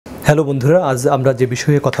Hello বন্ধুরা, আজ আমরা যে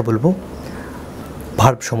বিষয়ে কথা বলবো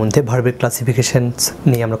ভার্ব সম্বন্ধে, ভার্বের ক্লাসিফিকেশনস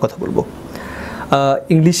নিয়ে আমরা কথা বলবো।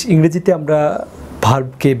 ইংরেজিতে আমরা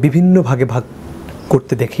ভার্বকে বিভিন্ন ভাগে ভাগ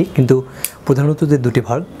করতে দেখি, কিন্তু প্রধানত যে দুটি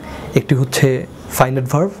ভার্ব, একটি হচ্ছে ফাইনাইট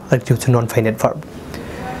ভার্ব আর একটি হচ্ছে নন ফাইনাইট ভার্ব।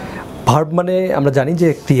 ভার্ব মানে আমরা জানি যে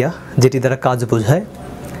ক্রিয়া, যেটি দ্বারা কাজ বোঝায়,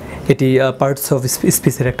 এটি পার্টস অফ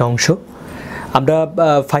স্পিচের একটা অংশ। আমরা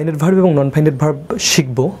ফাইনাইট ভার্ব এবং নন ফাইনাইট ভার্ব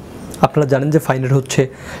শিখব। আপনারা জানেন যে ফাইনাইট হচ্ছে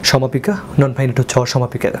সমাপিকা, নন ফাইনাইট হচ্ছে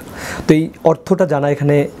অসমাপিকা। তো এই অর্থটা জানা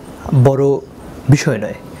এখানে বড় বিষয়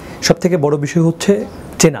নয়। সবথেকে বড় বিষয় হচ্ছে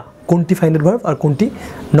চেনা কোনটি ফাইনাইট ভার্ব আর কোনটি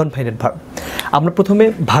নন ফাইনাইট ভার্ব। আমরা প্রথমে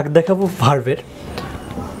ভাগ দেখাবো ভার্বের।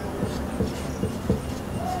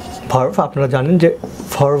 ভার্ব আপনারা জানেন যে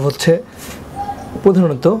ভার্ব হচ্ছে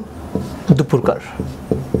প্রধানত দু প্রকার,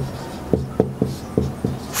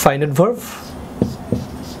 finite verb,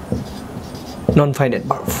 non finite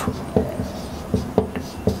verb.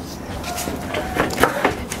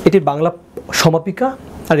 এটির বাংলা সমাপিকা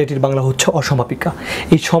আর এটির বাংলা হচ্ছে অসমাপিকা।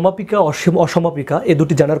 এই সমাপিকা অসমাপিকা এ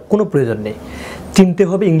দুটি জানার কোনো প্রয়োজন নেই। চিনতে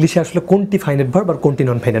হবে ইংলিশে আসলে কোনটি ফাইনাইট ভার্ব আর কোনটি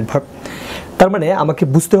নন ফাইনাইট ভার্ব। তার মানে আমাকে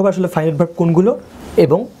বুঝতে হবে আসলে ফাইনাইট ভার্ব কোনগুলো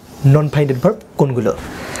এবং নন ফাইনাইট ভার্ব কোনগুলো।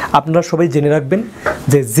 আপনারা সবাই জেনে রাখবেন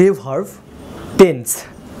যে ভার্ব টেন্স,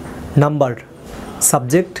 নাম্বার,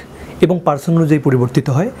 সাবজেক্ট এবং পার্সন অনুযায়ী পরিবর্তিত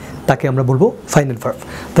হয় তাকে আমরা বলবো ফাইনাইট ভার্ব।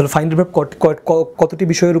 তাহলে ফাইনাইট ভার্ব কতটি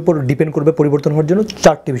বিষয়ের উপর ডিপেন্ড করবে পরিবর্তন হওয়ার জন্য?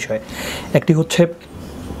 চারটি বিষয়। একটি হচ্ছে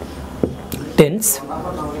টেন্স,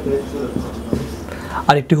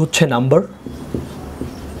 আরেকটি হচ্ছে নাম্বার,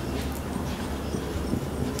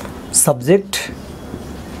 সাবজেক্ট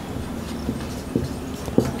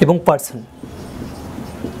এবং পার্সন।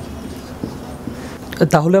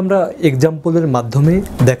 তাহলে আমরা এক্সাম্পলের মাধ্যমে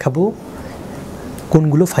দেখাবো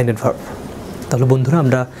কোনগুলো ফাইনাইট ভার্ব। তাহলে বন্ধুরা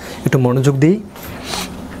আমরা একটু মনোযোগ দিই।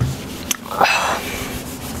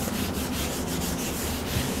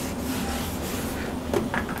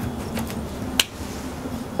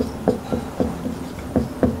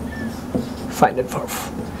 ফাইনাইট ভার্ব,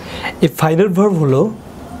 এই ফাইনাইট ভার্ব হলো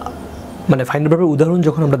মানে ফাইনাইট ভার্বের উদাহরণ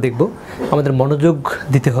যখন আমরা দেখব আমাদের মনোযোগ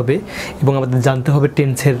দিতে হবে এবং আমাদের জানতে হবে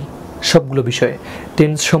টেন্সের সবগুলো বিষয়ে।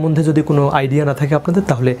 টেন্স সম্বন্ধে যদি কোনো আইডিয়া না থাকে আপনাদের,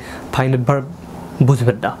 তাহলে ফাইনাইট ভার্ব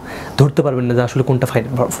বুঝবেন না, ধরতে পারবেন না যে আসলে কোনটা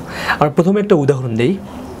ফাইনাইট ভার্ব। আমরা প্রথমে একটা উদাহরণ দেই।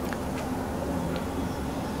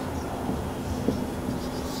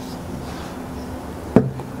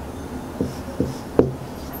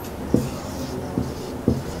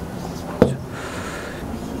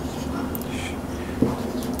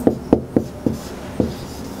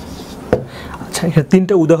 আচ্ছা, এখানে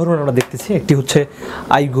তিনটা উদাহরণ আমরা দেখতেছি। একটি হচ্ছে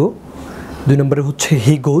আই গো, দুই নম্বরে হচ্ছে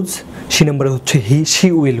হি গোজ, সি নম্বরে হচ্ছে শি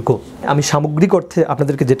উইল গো। আমি সামগ্রিক অর্থে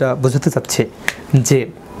আপনাদেরকে যেটা বোঝাতে চাচ্ছি যে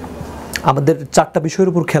আমাদের চারটা বিষয়ের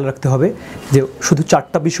উপর খেয়াল রাখতে হবে, যে শুধু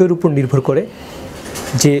চারটা বিষয়ের উপর নির্ভর করে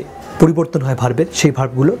যে পরিবর্তন হয় ভার্বের, সেই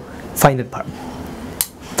ভার্বগুলো ফাইনাইট ভার্ব।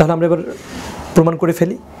 তাহলে আমরা এবার প্রমাণ করে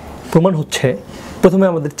ফেলি। প্রমাণ হচ্ছে প্রথমে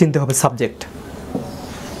আমাদের চিনতে হবে সাবজেক্ট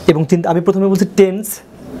এবং আমি প্রথমে বলছি টেন্স,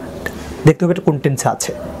 দেখতে হবে এটা কোন টেন্সে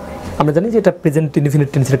আছে। আমরা জানি যে এটা প্রেজেন্ট ইনডিফিনিট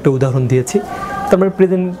টেন্সের একটা উদাহরণ দিয়েছি। তার মানে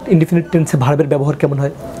প্রেজেন্ট ইনডিফিনিট টেন্সে ভার্বের ব্যবহার কেমন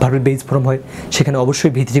হয়? ভার্বের বেস ফর্ম হয়, সেখানে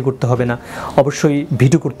অবশ্যই ভিথি করতে হবে না, অবশ্যই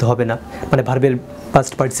ভিটু করতে হবে না, মানে ভার্বের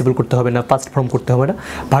পাস্ট পার্টিসিপল করতে হবে না, পাস্ট ফর্ম করতে হবে না,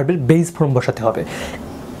 ভার্বের বেস ফর্ম বসাতে হবে।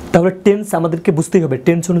 তাহলে টেন্স আমাদেরকে বুঝতেই হবে,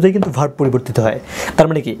 টেন্স অনুযায়ী কিন্তু ভার্ব পরিবর্তিত হয়। তার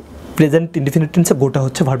মানে কি প্রেজেন্ট ইনডিফিনিট টেন্সে গোটা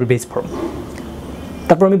হচ্ছে ভার্বের বেস ফর্ম।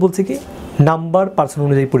 তারপর আমি বলছি কি নাম্বার পার্সন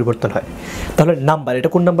অনুযায়ী পরিবর্তন হয়। তাহলে নাম্বার,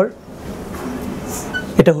 এটা কোন নাম্বার?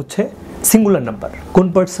 এটা হচ্ছে সিঙ্গুলার নাম্বার। কোন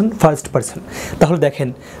পার্সন? First person. তাহলে দেখেন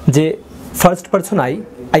যে ফার্স্ট পার্সন আই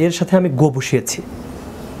এর সাথে আমি গো বসিয়েছি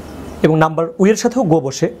এবং নাম্বার উইয়ের সাথেও গো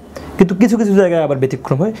বসে, কিন্তু কিছু কিছু জায়গায় আবার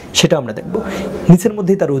ব্যতিক্রম হয়, সেটা আমরা দেখব। নিচের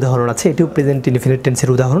মধ্যেই তার উদাহরণ আছে, এটিও প্রেজেন্ট ইনডিফিনিট টেন্সের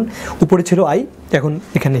উদাহরণ। উপরে ছিল আই, এখন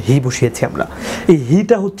এখানে হি বসিয়েছি আমরা। এই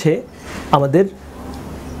হিটা হচ্ছে আমাদের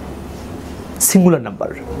সিঙ্গুলার নাম্বার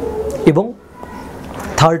এবং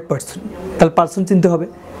থার্ড পার্সন। তাহলে পার্সন চিনতে হবে।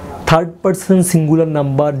 থার্ড পার্সন সিঙ্গুলার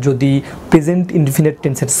নাম্বার যদি প্রেজেন্ট ইনডিফিনিট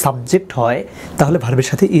টেন্সের সাবজেক্ট হয় তাহলে ভার্বের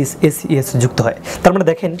সাথে এস যুক্ত হয়। তার মানে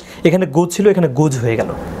দেখেন এখানে গো ছিল, এখানে গোজ হয়ে গেল।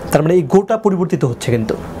 তার মানে এই গোটা পরিবর্তিত হচ্ছে,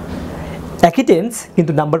 কিন্তু একই টেন্স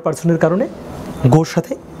কিন্তু নাম্বার পার্সনের কারণে গোর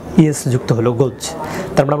সাথে ইএস যুক্ত হলো, গোজ।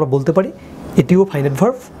 তার মানে আমরা বলতে পারি এটিও ফাইনাইট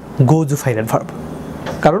ভার্ব, গোজও ফাইনাইট ভার্ব,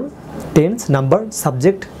 কারণ টেন্স, নাম্বার,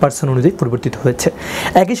 সাবজেক্ট, পার্সন অনুযায়ী পরিবর্তিত হয়েছে।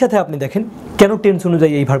 একই সাথে আপনি দেখেন কেন টেন্স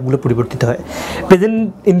অনুযায়ী এই ভার্বগুলো পরিবর্তিত হয়। প্রেজেন্ট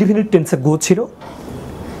ইনডিফিনিট টেন্সে গো ছিল,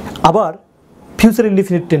 আবার ফিউচার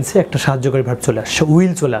ইনডিফিনিট টেন্সে একটা সাহায্যকারী ভার্ব চলে আসছে,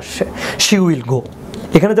 উইল চলে আসছে, শি উইল গো।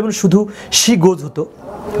 এখানে যেমন শুধু শি গোজ হতো,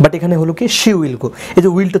 বাট এখানে হলো কি শি উইল গো, এই যে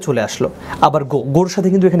উইলটা চলে আসলো। আবার গোর সাথে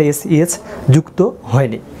কিন্তু এখানে এস যুক্ত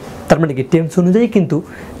হয়নি। তার মানে কি টেন্স অনুযায়ী কিন্তু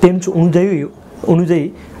টেন্স অনুযায়ী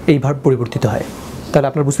এই ভার্ব পরিবর্তিত হয়। তাহলে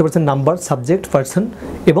আপনারা বুঝতে পারছেন নাম্বার, সাবজেক্ট, পারসন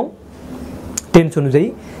এবং টেন্স অনুযায়ী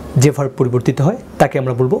যে ভার্ব পরিবর্তিত হয় তাকে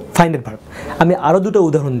আমরা বলবো ফাইনাইট ভার্ব। আমি আরও দুটো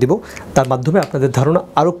উদাহরণ দিব, তার মাধ্যমে আপনাদের ধারণা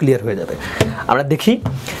আরও ক্লিয়ার হয়ে যাবে। আমরা দেখি,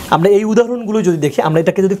 আমরা এই উদাহরণগুলো যদি দেখি, আমরা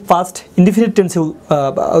এটাকে যদি ফার্স্ট ইনডিফিনিট টেন্সে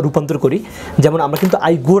রূপান্তর করি, যেমন আমরা কিন্তু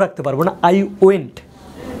আই গো রাখতে পারবো না, আই ওয়েন্ট,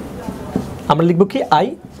 আমরা লিখবো কি আই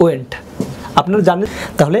ওয়েন্ট। আপনারা জানেন,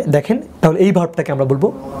 তাহলে দেখেন, তাহলে এই ভার্বটাকে আমরা বলবো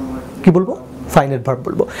কি বলবো? ফাইনাইট ভার্ব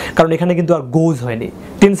বলবো, কারণ এখানে কিন্তু আর গোজ হয়নি,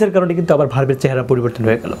 টেন্সের কারণে কিন্তু আবার ভার্বের চেহারা পরিবর্তন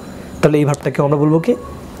হয়ে গেল। তাহলে এই ভার্বটাকে আমরা বলবো কি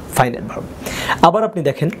ফাইনাইট ভার্ব। আবার আপনি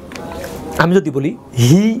দেখেন, আমি যদি বলি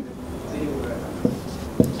হি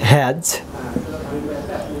হ্যাজ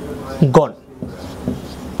গন,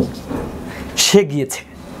 সে গিয়েছে,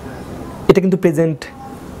 এটা কিন্তু প্রেজেন্ট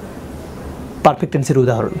পারফেক্ট টেন্সের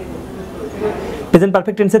উদাহরণ। প্রেজেন্ট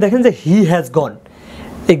পারফেক্ট টেন্সে দেখেন যে হি হ্যাজ গন,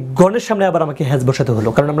 এই গনের সামনে আবার আমাকে হ্যাজ বসাতে হলো,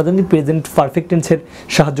 কারণ আমরা জানি প্রেজেন্ট পারফেক্ট টেন্সের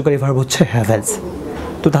সাহায্যকারী ভার্ব হচ্ছে হ্যাভ হ্যাজ।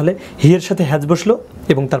 তো তাহলে হি এর সাথে হ্যাজ বসলো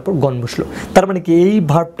এবং তারপর গন বসলো, তার মানে কি এই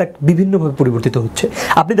ভার্বটা বিভিন্নভাবে পরিবর্তিত হচ্ছে।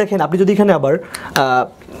 আপনি দেখেন, আপনি যদি এখানে আবার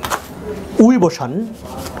উই বসান,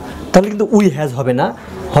 তাহলে কিন্তু উই হ্যাজ হবে না,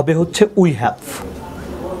 হবে হচ্ছে we have,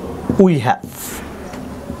 we have,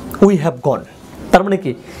 we have gone. তার মানে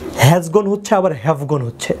কি হ্যাজ গন হচ্ছে আবার হ্যাভ গন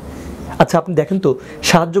হচ্ছে। আচ্ছা আপনি দেখেন তো,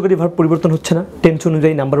 সাহায্যকারী ভার্ব পরিবর্তন হচ্ছে না টেন্স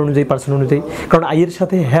অনুযায়ী, নাম্বার অনুযায়ী, পার্সন অনুযায়ী, কারণ আই এর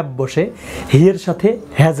সাথে হ্যাভ বসে, হি এর সাথে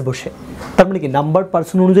হ্যাজ বসে। তার মানে কি নাম্বার,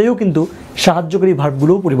 পার্সন অনুযায়ীও কিন্তু সাহায্যকারী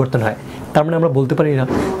ভার্বগুলোও পরিবর্তন হয়। তার মানে আমরা বলতে পারি না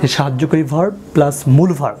যে সাহায্যকারী ভার্ব প্লাস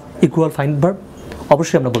মূল ভার্ব ইকুয়াল ফাইনাইট ভার্ব?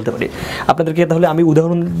 অবশ্যই আমরা বলতে পারি। আপনাদেরকে তাহলে আমি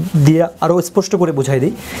উদাহরণ দিয়ে আরও স্পষ্ট করে বোঝাই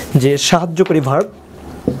দিই যে সাহায্যকারী verb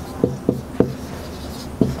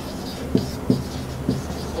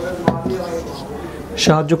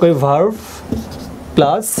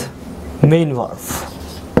plus main verb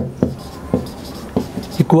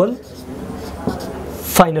equal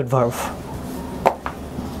finite verb.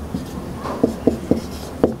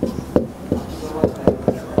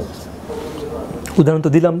 উদাহরণ তো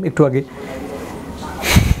দিলাম একটু আগে,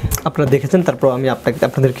 আপনারা দেখেছেন, তারপর আমি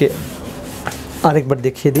আপনাদেরকে আরেকবার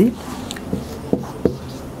দেখিয়ে দিই।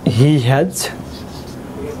 হি হ্যাজ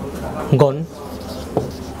গন,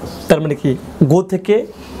 তার মানে কি গো থেকে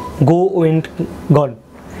গো, ওয়েন্ট, গন,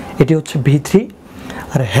 এটি হচ্ছে V3,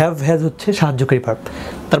 আর হ্যাভ হ্যাজ হচ্ছে সাহায্যকারী ভার্ব।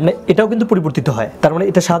 তার মানে এটাও কিন্তু পরিবর্তিত হয়, তার মানে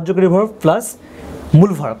এটা সাহায্যকারী ভার্ব প্লাস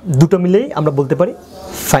মূল ভার্ব দুটো মিলেই আমরা বলতে পারি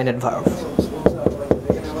ফাইনাইট ভার্ব।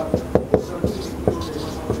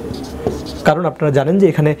 কারণ আপনারা জানেন যে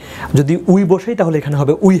এখানে যদি উই বসাই তাহলে এখানে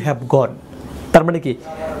হবে উই হ্যাভ গন। তার মানে কি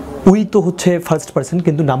উই তো হচ্ছে ফার্স্ট পারসন,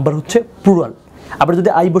 কিন্তু নাম্বার হচ্ছে প্লুরাল। আবার যদি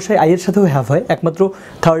আই বসাই, আই এর সাথেও হ্যাভ হয়, একমাত্র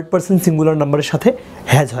থার্ড পারসন সিঙ্গুলার নাম্বারের সাথে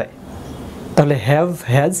হ্যাজ হয়। তাহলে হ্যাভ,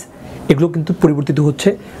 হ্যাজ এগুলো কিন্তু পরিবর্তিত হচ্ছে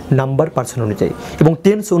নাম্বার, পারসন অনুযায়ী এবং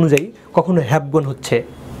টেন্স অনুযায়ী। কখনো হ্যাভ গন হচ্ছে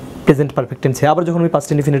প্রেজেন্ট পারফেক্ট টেন্সে, আবার যখন আমি পাস্ট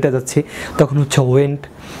ইনডিফিনিটে যাচ্ছি তখন হচ্ছে ওয়েন্ট,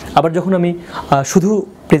 আবার যখন আমি শুধু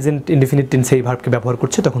প্রেজেন্ট ইনডিফিনিট টেন্সে এই ভার্বকে ব্যবহার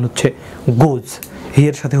করছি তখন হচ্ছে গোজ, হি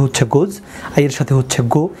এর সাথে হচ্ছে গোজ, আই এর সাথে হচ্ছে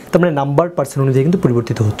গো। তার মানে নাম্বার, পারসন অনুযায়ী কিন্তু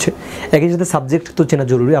পরিবর্তিত হচ্ছে। একই সাথে সাবজেক্ট তো চেনা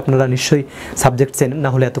জরুরি, আপনারা নিশ্চয়ই সাবজেক্ট চেনেন, না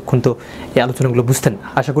হলে এতক্ষণ তো এই আলোচনাগুলো বুঝতেন।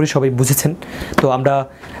 আশা করি সবাই বুঝেছেন। তো আমরা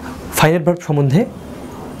ফাইনাইট ভার্ব সম্বন্ধে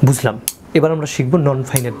বুঝলাম, এবার আমরা শিখব non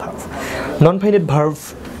finite verb. Non finite verb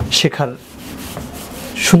শেখার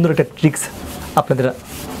সুন্দর একটা ট্রিক্স আপনাদের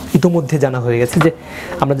ইতোমধ্যে জানা হয়ে গেছে, যে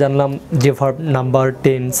আমরা জানলাম যে verb number,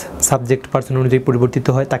 tense, subject, person অনুযায়ী পরিবর্তিত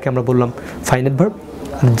হয় তাকে আমরা বললাম ফাইনাইট ভার্ব।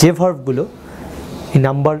 যে ভার্বগুলো এই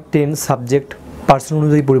নাম্বার, টেন্স, সাবজেক্ট, পারসন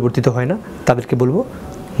অনুযায়ী পরিবর্তিত হয় না তাদেরকে বলবো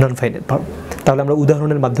নন ফাইনাইট ভার্ব। তাহলে আমরা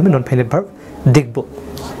উদাহরণের মাধ্যমে নন ফাইনাইট ভার্ব দেখব।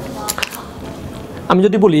 আমি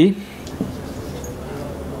যদি বলি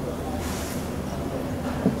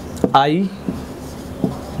আই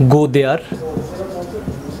গো দেয়ার,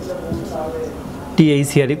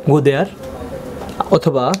 THERE, গো দেয়ার,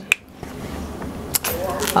 অথবা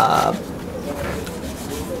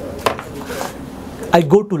আই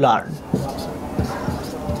গো টু লার্ন,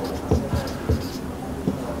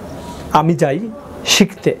 আমি যাই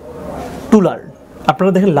শিখতে, টু লার্ন।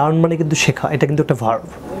 আপনারা দেখেন লার্ন মানে কিন্তু শেখা, এটা কিন্তু একটা ভার্ব।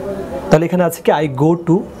 তাহলে এখানে আছে কি আই গো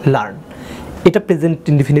টু লার্ন, এটা প্রেজেন্ট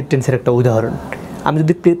ইনডিফিনিট টেন্সের একটা উদাহরণ। আমি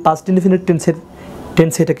যদি পাস্ট ইনডিফিনিট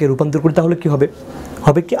টেন্সে এটাকে রূপান্তর করি তাহলে কি হবে?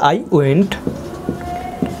 হবে কি আই ওয়েন্ট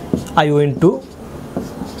টু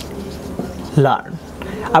লার্ন।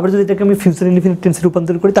 আবার যদি এটাকে আমি ফিউচার ইনডিফিনিট টেন্সে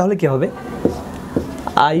রূপান্তর করি তাহলে কি হবে?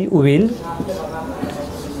 I will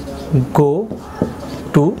go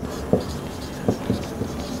to.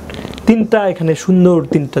 তিনটা এখানে সুন্দর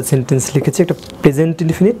তিনটা সেন্টেন্স লিখেছে, একটা প্রেজেন্ট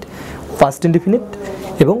ইনডিফিনিট, পাস্ট ইনডিফিনিট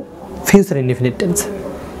এবং ফিউচার ইনডিফিনিট টেন্স।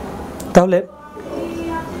 তাহলে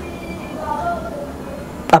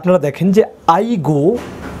আপনারা দেখেন যে I go,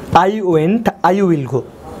 I went, I will go,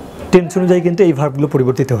 tense অনুযায়ী কিন্তু এই ভার্বগুলো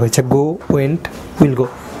পরিবর্তিত হয়েছে, গো, ওয়েন্ট, উইল গো,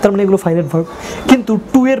 তার মানে এগুলো ফাইনাইট ভার্ব। কিন্তু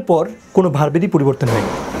টু এর পর কোনো ভার্বেরই পরিবর্তন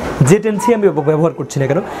হয়নি, যে টেন্সে আমি ব্যবহার করছি না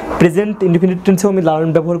কেন, প্রেজেন্ট ইনডিফিনিট টেন্সেও আমি লার্ন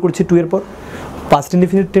ব্যবহার করছি টু এর পর, পাস্ট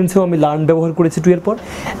ইনডিফিনিট টেন্সেও আমি লার্ন ব্যবহার করেছি টু এর পর,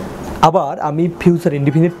 আবার আমি ফিউচার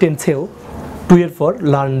ইনডিফিনিট টেন্সেও টু এর পর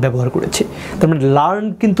লার্ন ব্যবহার করেছি। তার মানে লার্ন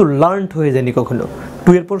কিন্তু লার্নড হয়ে যায়নি কখনো,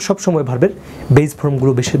 টু এর পর সবসময় ভার্বের বেস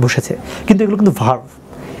ফর্মগুলো বেশি বসেছে, কিন্তু এগুলো কিন্তু ভার্ব।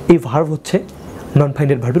 এই ভার্ব হচ্ছে নন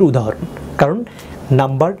ফাইনাইট ভার্বের উদাহরণ, কারণ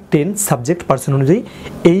নাম্বার, টেন্স, সাবজেক্ট, পার্সন অনুযায়ী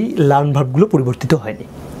এই লার্ন ভার্বগুলো পরিবর্তিত হয়নি।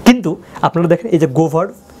 কিন্তু আপনারা দেখেন এই যে গো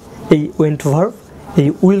ভার্ব, এই ওয়েন্ট ভার্ব, এই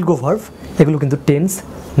উইল গো ভার্ব, এগুলো কিন্তু টেন্স,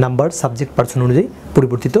 নাম্বার, সাবজেক্ট, পার্সন অনুযায়ী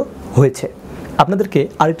পরিবর্তিত হয়েছে। আপনাদেরকে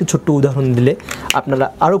আরেকটি ছোট্ট উদাহরণ দিলে আপনারা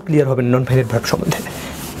আরও ক্লিয়ার হবেন নন ফাইনাইট ভার্ব সম্বন্ধে।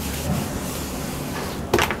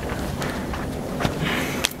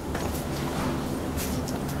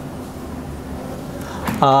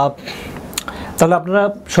 তাহলে আপনারা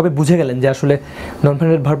সবাই বুঝে গেলেন যে আসলে নন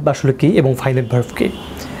ফাইনাইট ভার্ব আসলে কী এবং ফাইনাইট ভার্ব কী।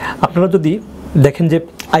 আপনারা যদি দেখেন যে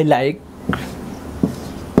I like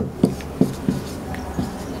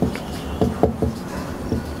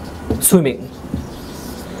swimming,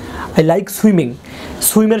 I like swimming,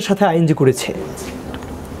 সুইমের সাথে আইএনজি করেছে,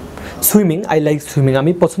 সুইমিং, আই লাইক সুইমিং,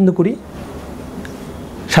 আমি পছন্দ করি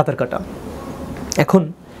সাঁতার কাটা। এখন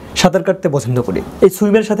সাঁতার কাটতে পছন্দ করি, এই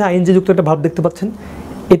সুইমের সাথে আইএনজি যুক্ত একটা ভাব দেখতে পাচ্ছেন।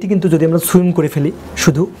 এটি কিন্তু যদি আমরা সুইম করে ফেলি,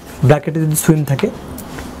 শুধু ব্র্যাকেটে যদি সুইম থাকে,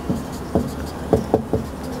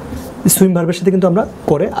 সুইম ভার্বের সাথে কিন্তু আমরা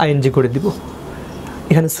পরে আইএনজি করে দিব,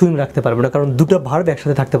 এখানে সুইম রাখতে পারবো না, কারণ দুটো ভার্ব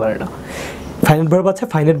একসাথে থাকতে পারে না। ফাইনাইট ভার্ব আছে,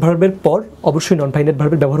 ফাইনাইট ভার্বের পর অবশ্যই নন ফাইনাইট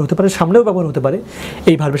ভার্বের ব্যবহার হতে পারে, সামনেও ব্যবহার হতে পারে,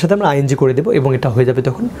 এই ভার্বের সাথে আমরা আইএনজি করে দেবো এবং এটা হয়ে যাবে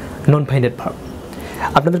তখন নন ফাইনাইট ভার্ব।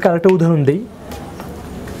 আপনাদেরকে আরেকটা উদাহরণ দিই,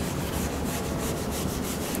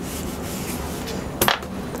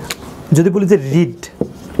 যদি বলি যে রিড,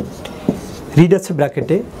 রিড আছে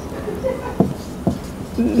ব্র্যাকেটে,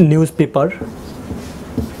 news paper,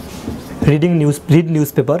 read news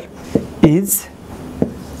paper is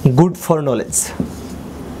good for knowledge.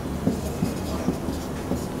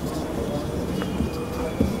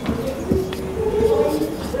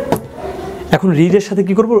 এখন রিডের সাথে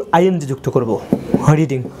কি করব, আইএনজি যুক্ত করব,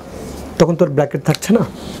 রিডিং, তখন তোর ব্র্যাকেট থাকছে না।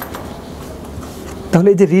 তাহলে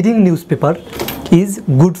এই যে reading news paper is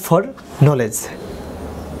good for knowledge,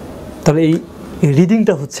 তাহলে এই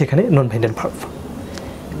রিডিংটা হচ্ছে এখানে নন ফাইনাইট ভার্ব।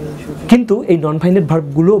 কিন্তু এই নন ফাইনাইট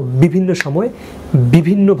ভার্বগুলো বিভিন্ন সময়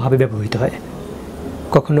বিভিন্নভাবে ব্যবহৃত হয়,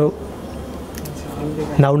 কখনো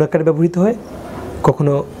নাউন আকারে ব্যবহৃত হয়,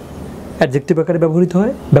 কখনো অ্যাডজেক্টিভ আকারে ব্যবহৃত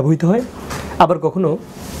হয়, আবার কখনো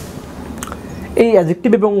এই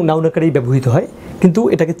অ্যাডজেক্টিভ এবং নাউন আকারেই ব্যবহৃত হয়। কিন্তু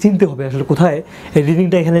এটাকে চিনতে হবে আসলে কোথায়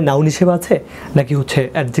রিডিংটা এখানে নাউন হিসেবে আছে নাকি হচ্ছে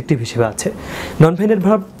অ্যাডজেক্টিভ হিসেবে আছে। নন ফাইনাইট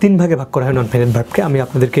ভার্ব তিন ভাগে ভাগ করা হয় নন ফাইনাইট ভার্বকে, আমি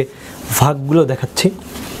আপনাদেরকে ভাগগুলো দেখাচ্ছি।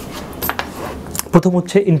 প্রথম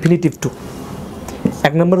হচ্ছে ইনফিনিটিভ টু,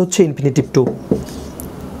 এক নম্বর হচ্ছে ইনফিনিটিভ টু,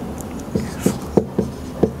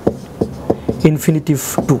 ইনফিনিটিভ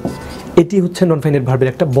টু, এটি হচ্ছে নন ফাইনাইট ভার্বের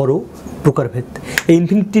একটা বড় প্রকারভেদ। এই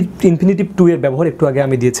ইনফিনিটিভ টু এর ব্যবহার একটু আগে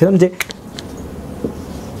আমি দিয়েছিলাম যে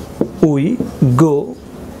উই গো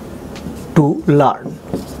টু লার্ন,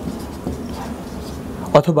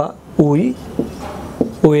 অথবা উই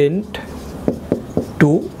ওয়েন্ট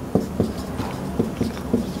টু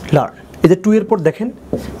লার্ন। এই যে টু এর পর দেখেন,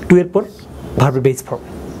 টু এর পর ভার্বের বেস ফর্ম,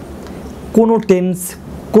 কোনো টেন্স,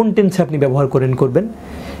 কোন টেন্সে আপনি ব্যবহার করবেন,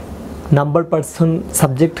 নাম্বার, পার্সন,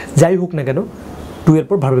 সাবজেক্ট যাই হোক না কেন, টু এর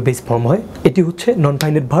পর ভার্বের বেস ফর্ম হয়। এটি হচ্ছে নন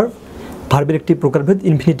ফাইনাইট ভার্বের একটি প্রকারভেদ,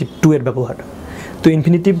 ইনফিনিটিভ টু এর ব্যবহার। তো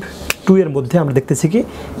ইনফিনিটিভ টু এর মধ্যে আমরা দেখতেছি কি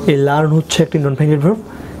এই লার্ন হচ্ছে একটি নন ফাইনাইট ভার্ব,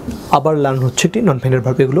 আবার লার্ন হচ্ছে একটি নন ফাইনাইট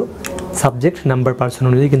ভার্ব, এগুলো সাবজেক্ট, নাম্বার, পার্সন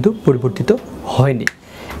অনুযায়ী কিন্তু পরিবর্তিত হয়নি।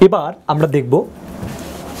 এবার আমরা দেখব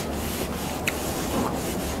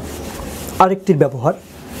আরেকটির ব্যবহার,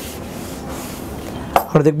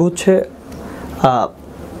 আমরা দেখব হচ্ছে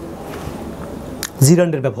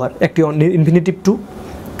জিরান্ডের ব্যবহার। একটি ইনফিনিটিভ টু,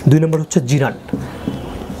 দুই নম্বর হচ্ছে জিরান্ড।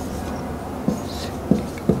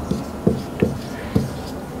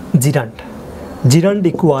 জিরান্ড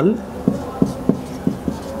ইকুয়াল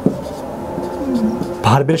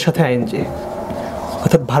ভার্বের সাথে আইএনজি,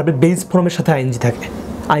 অর্থাৎ ভার্বের বেস ফর্মের সাথে আইএনজি থাকে,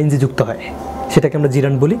 আইএনজি যুক্ত হয়, সেটাকে আমরা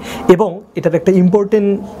জিরান্ড বলি। এবং এটার একটা ইম্পর্টেন্ট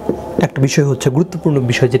একটা বিষয় হচ্ছে, গুরুত্বপূর্ণ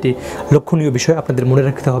বিষয়, যেটি লক্ষণীয় বিষয় আপনাদের মনে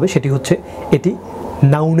রাখতে হবে, সেটি হচ্ছে এটি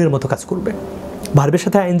নাউনের মতো কাজ করবে। ভার্বের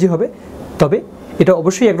সাথে আইএনজি হবে, তবে এটা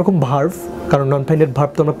অবশ্যই একরকম ভার্ব, কারণ নন ফাইনাইট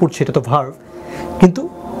ভার্ব তো আমরা পড়ছি, এটা তো ভার্ব, কিন্তু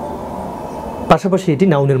পাশাপাশি এটি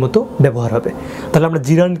নাউনের মতো ব্যবহার হবে। তাহলে আমরা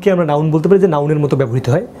জিরান্ডকে আমরা নাউন বলতে পারি যে নাউনের মতো ব্যবহৃত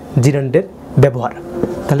হয় জিরান্ডের ব্যবহার।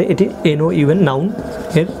 তাহলে এটি NOUN নাউন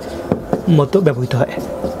এর মতো ব্যবহৃত হয়।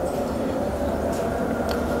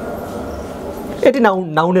 এটি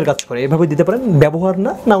নাউনের কাজ করে, এভাবে দিতে পারেন, ব্যবহার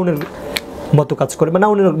না, নাউনের মতো কাজ করে বা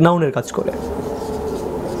নাউনের কাজ করে।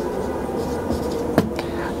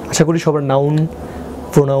 আশা করি সবার noun,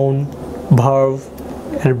 pronoun, verb,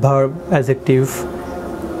 adverb, adjective,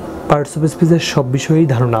 parts of স্পিচের সব বিষয়েই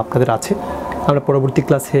ধারণা আপনাদের আছে। আমরা পরবর্তী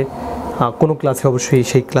ক্লাসে কোনো ক্লাসে অবশ্যই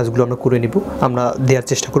সেই ক্লাসগুলো আমরা করে নিব, আমরা দেওয়ার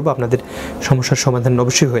চেষ্টা করব, আপনাদের সমস্যার সমাধান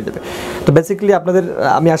অবশ্যই হয়ে যাবে। তো বেসিক্যালি আপনাদের,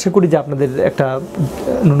 আমি আশা করি যে আপনাদের একটা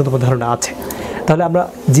ন্যূনতম ধারণা আছে। তাহলে আমরা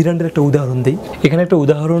জিরান্ডের একটা উদাহরণ দিই। এখানে একটা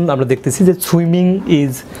উদাহরণ আমরা দেখতেছি যে swimming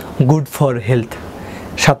is good for health,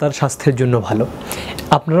 সাঁতার স্বাস্থ্যের জন্য ভালো।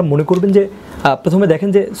 আপনারা মনে করবেন যে প্রথমে দেখেন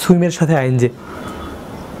যে সুইমের সাথে আইএনজি,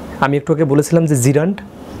 আমি একটু আগে বলেছিলাম যে জিরান্ড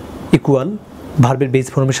ইকুয়াল ভার্বের বেস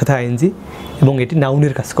ফর্মের সাথে আইএনজি এবং এটি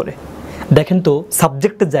নাউনের কাজ করে। দেখেন তো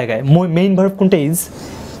সাবজেক্টের জায়গায় মেইন ভার্ব কোনটা? ইজ।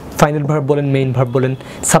 ফাইনাল ভার্ব বলেন, মেইন ভার্ব বলেন,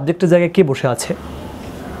 সাবজেক্টের জায়গায় কে বসে আছে?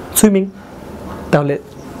 সুইমিং। তাহলে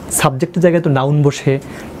সাবজেক্টের জায়গায় তো নাউন বসে,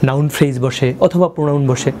 নাউন ফ্রেজ বসে অথবা প্রোনাউন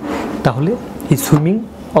বসে। তাহলে এই সুইমিং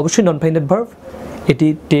অবশ্যই নন ফাইনাল ভার্ব, এটি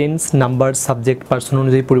টেন্স, নাম্বার, সাবজেক্ট, পার্সন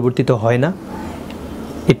অনুযায়ী পরিবর্তিত হয় না,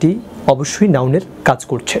 এটি অবশ্যই নাউনের কাজ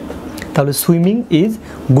করছে। তাহলে swimming is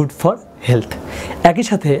good for health. একই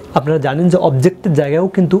সাথে আপনারা জানেন যে অবজেক্টের জায়গায়ও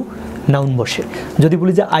কিন্তু নাউন বসে। যদি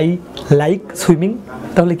বলি যে আই লাইক সুইমিং,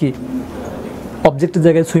 তাহলে কি অবজেক্টের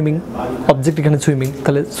জায়গায় সুইমিং, অবজেক্ট এখানে সুইমিং,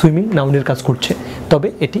 তাহলে সুইমিং নাউনের কাজ করছে, তবে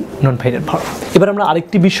এটি নন ফাইনাল ভার্ব। এবার আমরা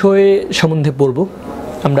আরেকটি বিষয়ে সম্বন্ধে পড়ব।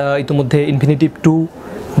 আমরা ইতিমধ্যে ইনফিনিটিভ টু,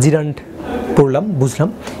 জিরান্ড পড়লাম, বুঝলাম।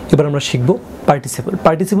 এবার আমরা শিখব পার্টিসিপল।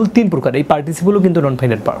 পার্টিসিপল তিন প্রকার, এই পার্টিসিপলও কিন্তু নন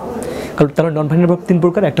ফাইনাল ভার্ব। কারণ তারা নন ফাইনাল ভার্ব তিন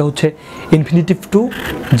প্রকার, একটা হচ্ছে ইনফিনিটিভ টু,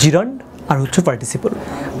 জিরান্ড, আর হচ্ছে পার্টিসিপল।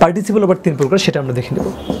 পার্টিসিপল আবার তিন প্রকার, সেটা আমরা দেখে নেব।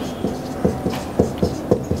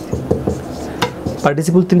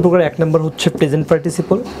 পার্টিসিপল তিন প্রকার। এক নম্বর হচ্ছে প্রেজেন্ট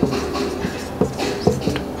পার্টিসিপল,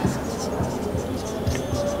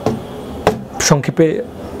 সংক্ষেপে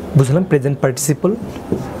বুঝলাম present participle,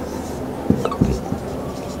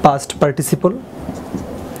 past participle,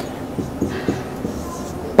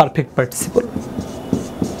 perfect participle.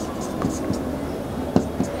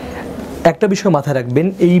 একটা বিষয় মাথায় রাখবেন,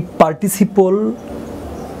 এই পার্টিসিপল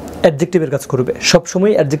অ্যাডজেক্টিভের কাজ করবে,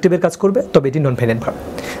 সবসময় অ্যাডজেক্টিভের কাজ করবে, তবে এটি নন ফাইনাল ভার্ব।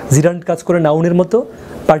 জিরান্ড কাজ করে নাউনের মতো,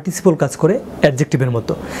 পার্টিসিপল কাজ করে অ্যাডজেক্টিভের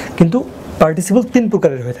মতো। কিন্তু পার্টিসিপল তিন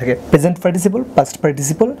প্রকারের হয়ে থাকে, present participle, past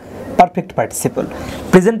participle, perfect participle.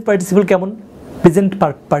 Present participle কেমন? প্রেজেন্ট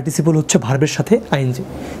পার্টিসিপল হচ্ছে ভার্বের সাথে আইএনজি,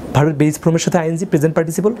 ভার্বের বেস ফর্মের সাথে আইএনজি প্রেজেন্ট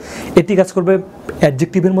পার্টিসিপল। এটি কাজ করবে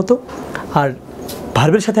অ্যাডজেক্টিভের মতো, আর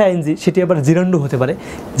ভার্বের সাথে আইএনজি সেটি আবার জিরান্ডও হতে পারে,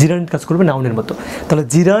 জিরান্ড কাজ করবে নাউনের মতো। তাহলে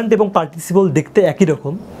জিরান্ড এবং পার্টিসিপল দেখতে একই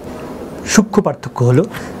রকম, সূক্ষ্ম পার্থক্য হলো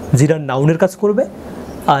জিরান্ড নাউনের কাজ করবে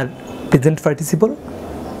আর প্রেজেন্ট পার্টিসিপল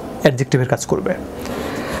অ্যাডজেক্টিভের কাজ করবে।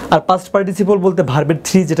 আর পাস্ট পার্টিসিপল বলতে ভার্বের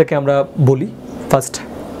থ্রি যেটাকে আমরা বলি ফার্স্ট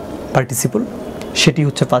পার্টিসিপল, সেটি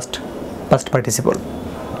হচ্ছে পাস্ট পার্টিসিপল।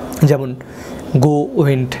 যেমন গো,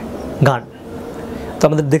 ওয়েন্ট, গান। তো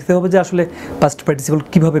আমাদের দেখতে হবে যে আসলে পাস্ট পার্টিসিপল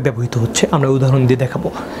কীভাবে ব্যবহৃত হচ্ছে, আমরা উদাহরণ দিয়ে দেখাবো।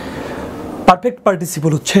 পারফেক্ট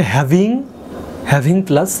পার্টিসিপল হচ্ছে হ্যাভিং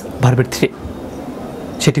প্লাস ভার্বের থ্রি,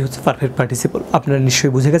 সেটি হচ্ছে পারফেক্ট পার্টিসিপল। আপনারা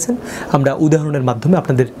নিশ্চয়ই বুঝে গেছেন, আমরা উদাহরণের মাধ্যমে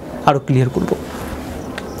আপনাদের আরও ক্লিয়ার করব।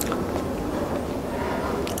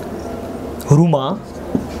 Ruma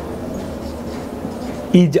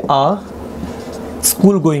is a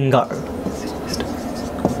school going girl.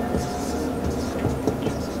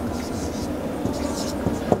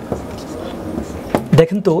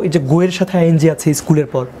 দেখেন তো এই যে গোয়ের সাথে আইএনজি আছে স্কুলের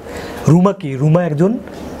পর, রুমা কি? রুমা একজন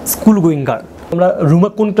স্কুল গোয়িং গার্ল। আমরা রুমা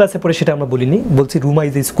কোন ক্লাসে পড়ে সেটা আমরা বলিনি, বলছি Ruma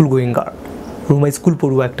is a school going girl. Ruma school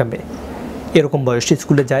পড়ুয়া একটা মেয়ে, এরকম বয়স,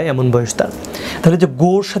 স্কুলে যায় এমন বয়স তার। তাহলে যে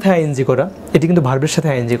গোর সাথে আইএনজি করা, এটি কিন্তু ভার্বের সাথে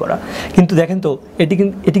আইএনজি করা, কিন্তু দেখেন তো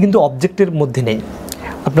এটি কিন্তু অবজেক্টের মধ্যে নেই।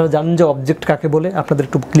 আপনারা জানেন যে অবজেক্ট কাকে বলে, আপনাদের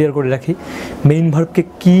একটু ক্লিয়ার করে রাখি। মেইন ভার্বকে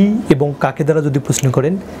কি এবং কাকে দ্বারা যদি প্রশ্ন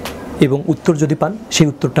করেন এবং উত্তর যদি পান, সেই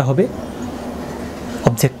উত্তরটা হবে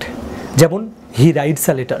অবজেক্ট। যেমন হি রাইটস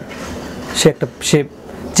আ লেটার, সে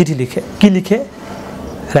চিঠি লিখে। কি লিখে?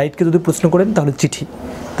 রাইটকে যদি প্রশ্ন করেন তাহলে চিঠি,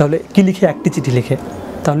 তাহলে কি লিখে? একটি চিঠি লিখে,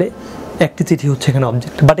 তাহলে একটি চিঠি হচ্ছে এখানে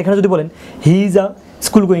অবজেক্ট। বাট এখানে যদি বলেন he is a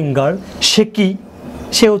school going girl, সে কি?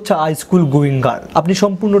 সে হচ্ছে আই স্কুল গোয়িং গার্ল। আপনি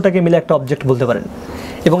সম্পূর্ণটাকে মিলে একটা অবজেক্ট বলতে পারেন,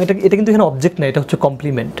 এবং এটা কিন্তু এখানে অবজেক্ট না, এটা হচ্ছে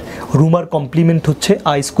কমপ্লিমেন্ট। রুমার কমপ্লিমেন্ট হচ্ছে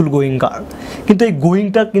আই স্কুল গোয়িং গার্ল। কিন্তু এই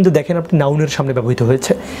গোয়িংটা কিন্তু দেখেন আপনি নাউনের সামনে ব্যবহৃত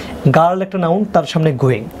হয়েছে। গার্ল একটা নাউন, তার সামনে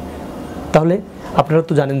গোয়িং। তাহলে আপনারা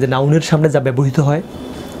তো জানেন যে নাউনের সামনে যা ব্যবহৃত হয়,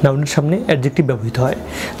 নাউনের সামনে অ্যাডজেক্টিভ ব্যবহৃত হয়।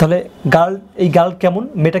 তাহলে গার্ল, এই গার্ল কেমন?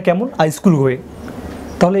 মেয়েটা কেমন? I school going.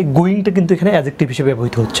 তাহলে এই গোয়িংটা কিন্তু এখানে অ্যাডজেক্টিভ হিসেবে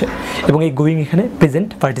ব্যবহৃত হচ্ছে এবং এই গোয়িং এখানে প্রেজেন্ট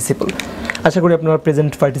পার্টিসিপল। আশা করি আপনারা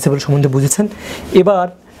প্রেজেন্ট পার্টিসিপল সম্বন্ধে বুঝেছেন। এবার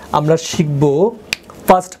আমরা শিখব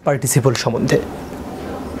পাস্ট পার্টিসিপল সম্বন্ধে।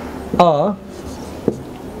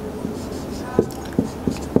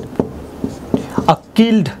 আ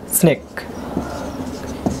কিল্ড স্নেক,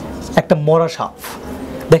 একটা মরা সাপ।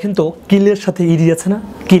 দেখেন তো কিলের সাথে ইডি আছে না,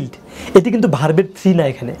 কিল্ড, এটি কিন্তু ভার্বের থ্রি না,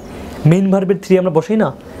 এখানে মেইন ভার্বের থ্রি আমরা বসাই না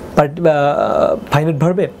ফাইনাইট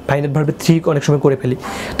ভার্বে থ্রি অনেক সময় করে ফেলি,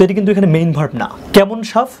 তো এটি কিন্তু এখানে মেইন ভার্ব না। কেমন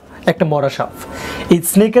সাপ? একটা মরা সাপ। এই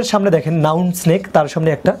স্নেকের সামনে দেখেন নাউন স্নেক, তার সামনে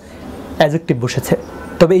একটা অ্যাডজেক্টিভ বসেছে,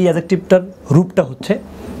 তবে এই অ্যাডজেক্টিভটার রূপটা হচ্ছে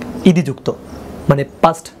ইডি যুক্ত, মানে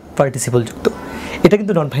পাস্ট পার্টিসিপল যুক্ত। এটা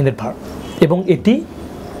কিন্তু নন ফাইনাইট ভার্ব এবং এটি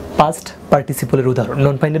পাস্ট পার্টিসিপলের উদাহরণ।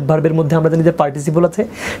 নন ফাইনাইট ভার্বের মধ্যে আমরা জানি যে পার্টিসিপল আছে,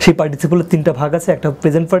 সেই পার্টিসিপলের তিনটা ভাগ আছে, একটা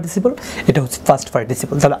প্রেজেন্ট পার্টিসিপল, এটা হচ্ছে পাস্ট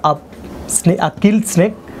পার্টিসিপল। তাহলে আ কিল্ড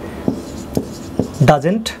স্নেক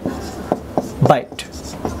ডাজেন্ট বাইট,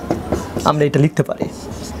 আমরা এটা লিখতে পারি,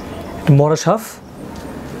 মরা সাপ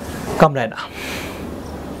কামড়ায় না।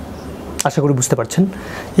 আশা করি বুঝতে পারছেন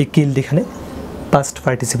এই কিল্ড এখানে পাস্ট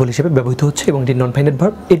পার্টিসিপল হিসেবে ব্যবহৃত হচ্ছে এবং এটি নন ফাইনাইট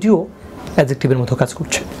ভার্ব, এটিও অ্যাডজেক্টিভের মতো কাজ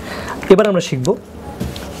করছে। এবার আমরা শিখব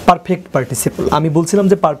পারফেক্ট পার্টিসিপল। আমি বলছিলাম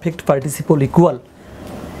যে perfect participle equal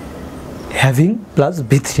having plus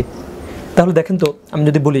V3। তাহলে দেখেন তো, আমি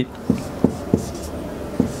যদি বলি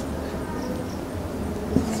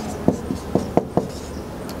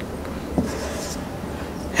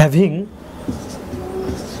হ্যাভিং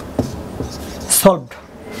সলভড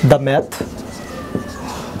দ্য ম্যাথ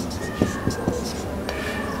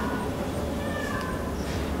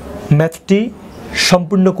ম্যাথটি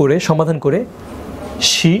সম্পূর্ণ করে সমাধান করে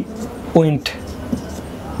শি ওয়েন্ট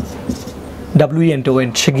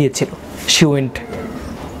ওয়েন্ট সে গিয়েছিল, শি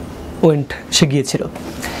ওয়েন্ট সে গিয়েছিল।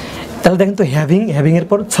 তাহলে দেখেন তো হ্যাভিংয়ের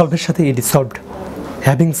পর সলভের সাথে ED solved,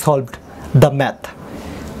 having solved the math,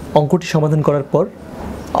 অঙ্কটি সমাধান করার পর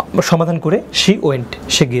সমাধান করে শি ওয়েন্ট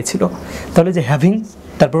সে গিয়েছিল। তাহলে যে হ্যাভিং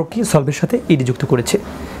তারপর কি সলভের সাথে ইডি যুক্ত করেছে,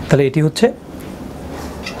 তাহলে এটি হচ্ছে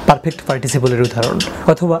পারফেক্ট পার্টিসিপলের উদাহরণ।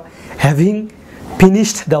 অথবা having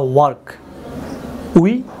finished the work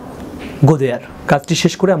we go দেয়ার, কাজটি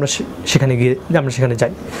শেষ করে আমরা সেখানে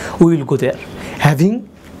যাই, we will go there. Having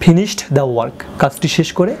finished the work, কাজটি শেষ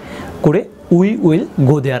করে উই উইল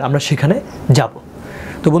গো দেয়ার, আমরা সেখানে যাব।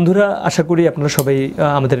 তো বন্ধুরা, আশা করি আপনারা সবাই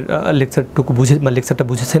আমাদের লেকচারটা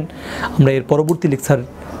বুঝেছেন। আমরা এর পরবর্তী লেকচার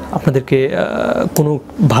আপনাদেরকে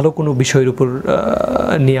ভালো কোনো বিষয়ের উপর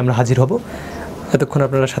নিয়ে আমরা হাজির হব। এতক্ষণ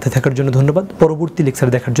আপনারা সাথে থাকার জন্য ধন্যবাদ। পরবর্তী লেকচার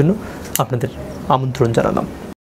দেখার জন্য আপনাদের আমন্ত্রণ জানালাম।